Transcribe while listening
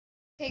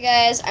Hey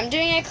guys, I'm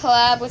doing a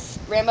collab with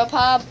Rainbow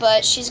Paw,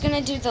 but she's gonna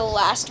do the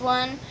last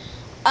one,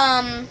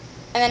 and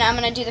then I'm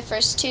gonna do the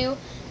first two.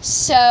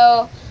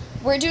 So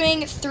we're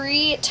doing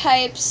 3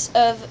 types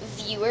of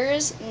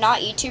viewers,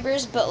 not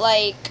YouTubers, but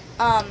like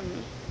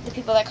the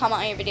people that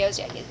comment on your videos.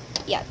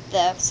 Yeah,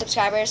 the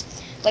subscribers,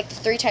 like the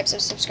 3 types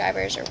of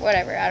subscribers or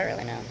whatever. I don't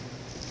really know.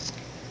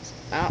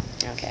 Oh,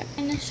 okay.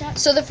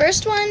 So the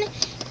first one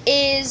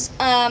is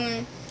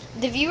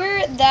the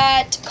viewer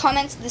that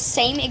comments the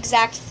same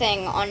exact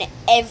thing on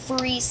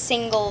every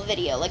single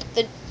video, like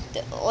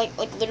like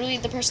literally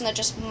the person that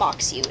just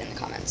mocks you in the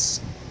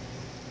comments,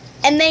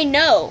 and they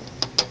know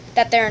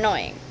that they're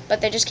annoying,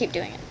 but they just keep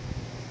doing it.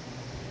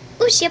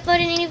 Ooh, she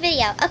uploaded a new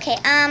video. Okay,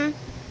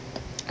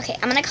 okay,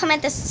 I'm gonna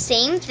comment the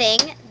same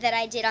thing that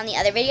I did on the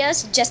other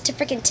videos just to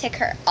freaking tick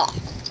her off.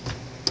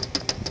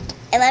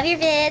 I love your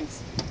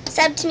vids.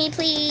 Sub to me,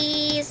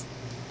 please.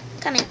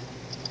 Comment.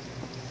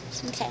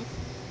 Okay.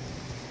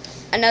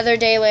 Another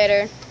day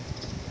later.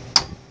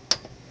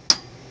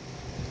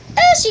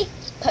 Oh, she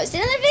posted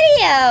another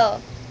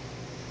video.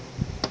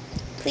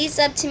 Please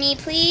sub to me,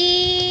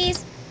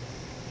 please.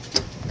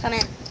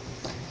 Comment.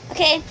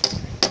 Okay.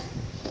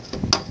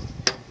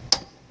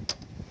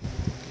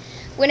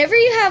 Whenever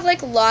you have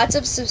like lots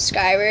of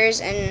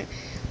subscribers and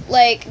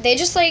like they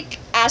just like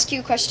ask you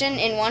a question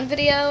in one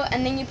video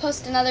and then you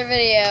post another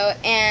video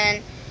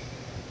and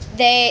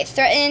they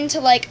threaten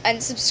to like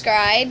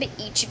unsubscribe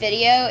each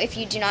video if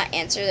you do not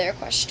answer their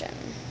question.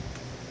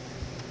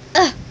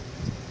 Ugh.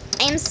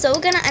 I am so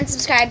gonna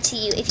unsubscribe to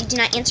you if you do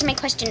not answer my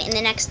question in the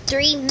next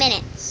 3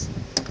 minutes.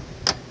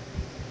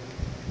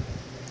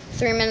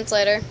 3 minutes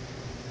later.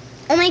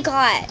 Oh my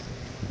god.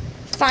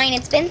 Fine,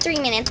 it's been 3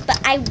 minutes,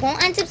 but I won't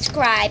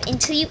unsubscribe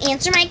until you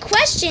answer my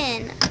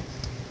question.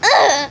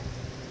 Ugh.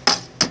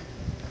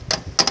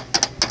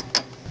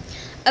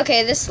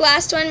 Okay, this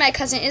last one my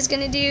cousin is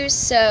gonna do,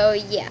 so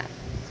yeah.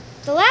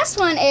 The last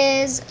one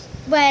is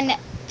when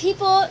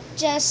people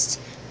just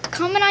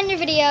comment on your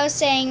video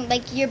saying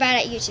like you're bad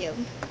at YouTube.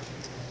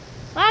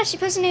 Wow, she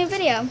posted a new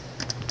video.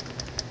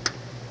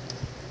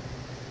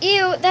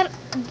 Ew, that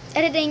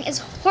editing is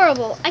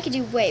horrible. I could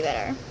do way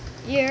better.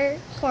 You're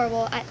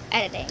horrible at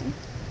editing.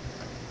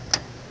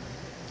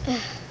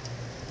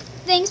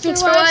 Thanks for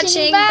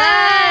watching.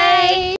 Bye.